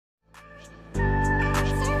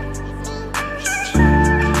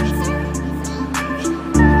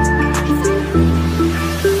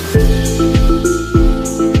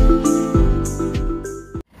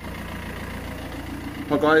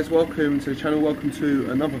guys, welcome to the channel, welcome to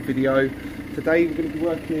another video. Today we're going to be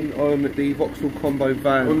working on the Vauxhall Combo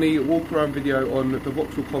van. On the walk around video on the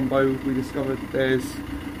Vauxhall Combo we discovered there's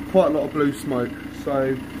quite a lot of blue smoke.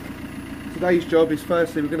 So today's job is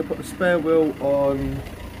firstly we're going to put the spare wheel on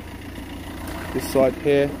this side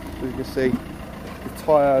here. As you can see the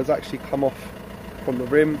tyre has actually come off from the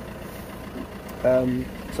rim. So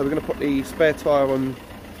we're going to put the spare tyre on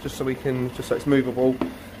just so it's movable.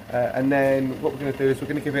 And then what we're going to do is we're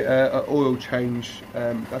going to give it an oil change.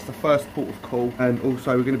 That's the first port of call, and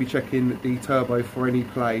also we're going to be checking the turbo for any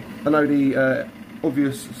play. I know the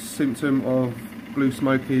obvious symptom of blue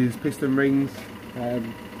smoke is piston rings,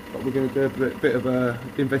 but we're going to do a bit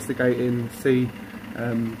of investigating, see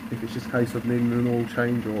if it's just a case of needing an oil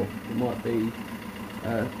change, or it might be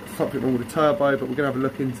something wrong with the turbo, but we're going to have a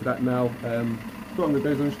look into that now. What I'm going to do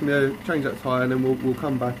is I'm just going to change that tyre, and then we'll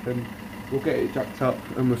come back and we'll get it jacked up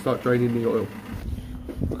and we'll start draining the oil.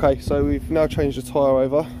 Okay, so we've now changed the tyre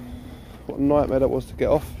over. What a nightmare that was to get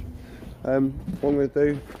off. What I'm going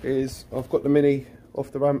to do is I've got the Mini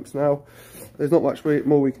off the ramps now. There's not much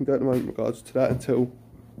more we can do at the moment in regards to that until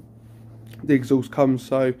the exhaust comes.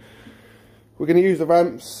 So we're going to use the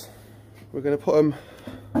ramps. We're going to put them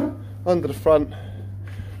under the front,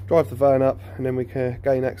 drive the van up, and then we can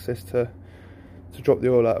gain access to drop the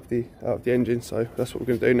oil out of the engine. So that's what we're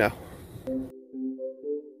going to do now.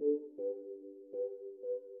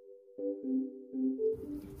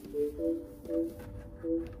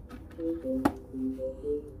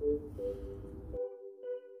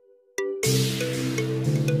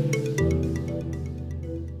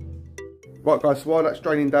 Right guys, so while that's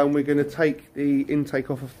draining down, we're going to take the intake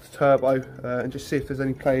off of the turbo and just see if there's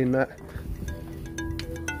any play in that.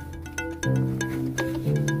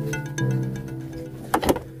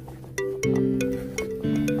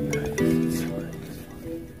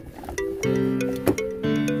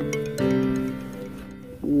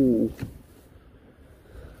 Ooh.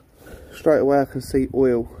 Straight away I can see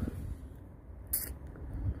oil.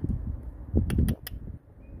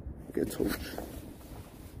 Get a torch.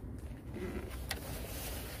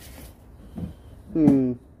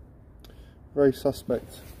 Very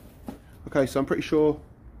suspect. Okay, so I'm pretty sure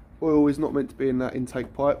oil is not meant to be in that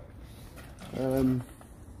intake pipe. So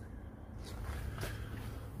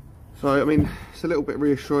I mean, it's a little bit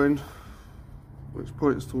reassuring, which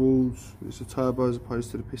points towards it's a turbo as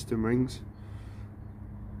opposed to the piston rings.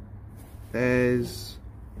 There's,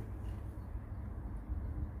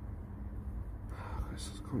 I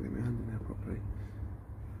can't get my hand in there properly.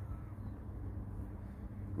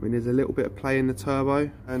 I mean, there's a little bit of play in the turbo,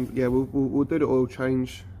 and yeah, we'll do the oil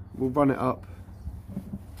change. We'll run it up,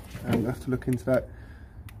 and we'll have to look into that,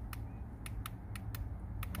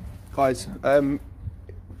 guys. I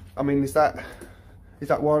mean, is that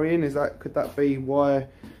worrying? Could that be why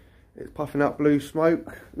it's puffing out blue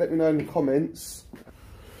smoke? Let me know in the comments.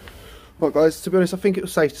 Right, guys. To be honest, I think it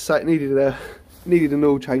was safe to say it needed an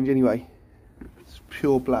oil change anyway. It's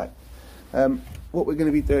pure black. What we're going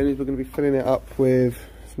to be doing is we're going to be filling it up with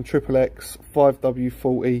some XXX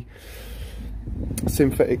 5W40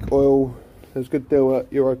 synthetic oil. There was a good deal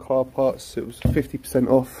at Euro Car Parts. It was 50%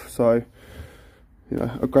 off, so you know,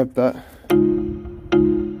 I grabbed that. Right,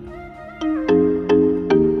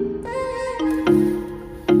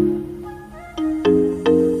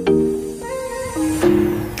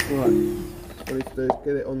 what I need to do is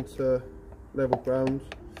get it onto level ground,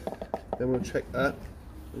 then we'll check that.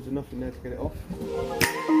 There's enough in there to get it off.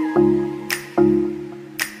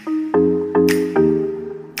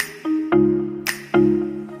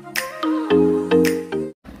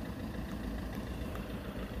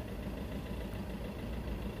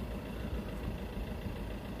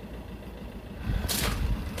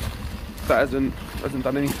 That hasn't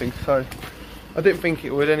done anything, so I didn't think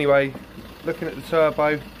it would anyway. Looking at the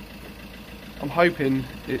turbo, I'm hoping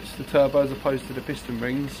it's the turbo as opposed to the piston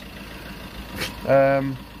rings. But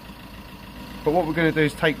what we're going to do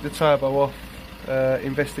is take the turbo off,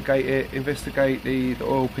 investigate the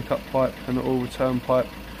oil pickup pipe and the oil return pipe,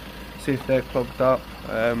 see if they're clogged up.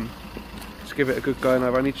 Just give it a good go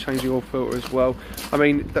over. I need to change the oil filter as well. I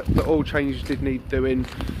mean, the oil change did need doing.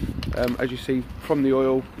 As you see from the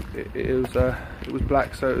oil, it was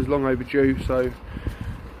black, so it was long overdue. So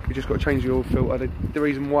we just got to change the oil filter. The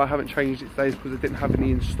reason why I haven't changed it today is because I didn't have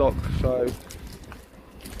any in stock. So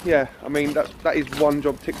yeah, I mean that is one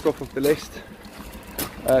job ticked off of the list.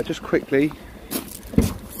 Just quickly,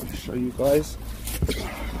 I'll just show you guys.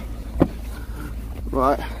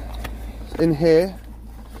 Right, in here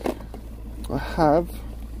I have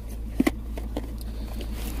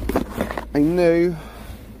a new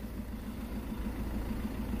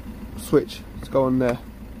switch to go on there.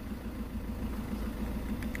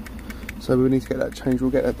 So we need to get that changed.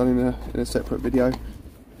 We'll get that done in a separate video.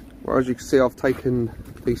 Well, as you can see, I've taken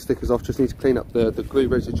these stickers off. Just need to clean up the glue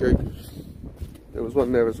residue. There was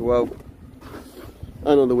one there as well,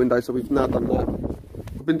 and on the window, so we've now done that.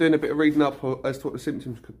 I've been doing a bit of reading up as to what the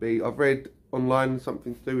symptoms could be. I've read online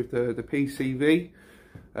something to do with the PCV,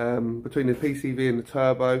 between the PCV and the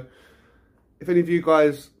turbo. If any of you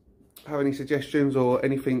guys have any suggestions or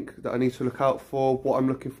anything that I need to look out for, what I'm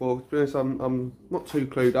looking for, to be honest, I'm not too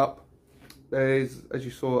clued up. There's, as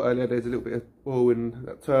you saw earlier, there's a little bit of oil in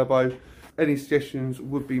that turbo. Any suggestions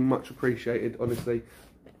would be much appreciated, honestly.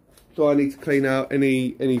 Do I need to clean out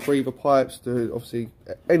any breather pipes? To obviously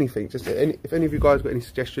anything. Just if any of you guys got any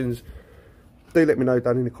suggestions, do let me know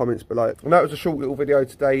down in the comments below. And that was a short little video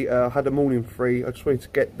today. I had a morning free. I just wanted to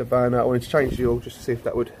get the van out. I wanted to change the oil just to see if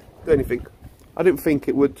that would do anything. I didn't think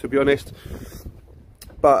it would, to be honest,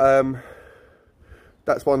 but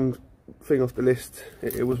that's one thing off the list.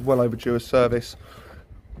 It was well overdue a service.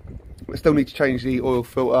 I still need to change the oil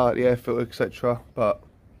filter, the air filter, etc. But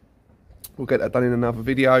we'll get that done in another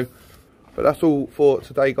video. But that's all for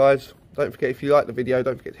today, guys. Don't forget, if you like the video,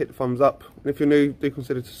 don't forget to hit the thumbs up. And if you're new, do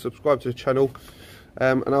consider to subscribe to the channel.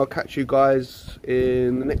 And I'll catch you guys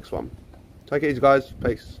in the next one. Take it easy, guys.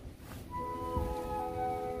 Peace.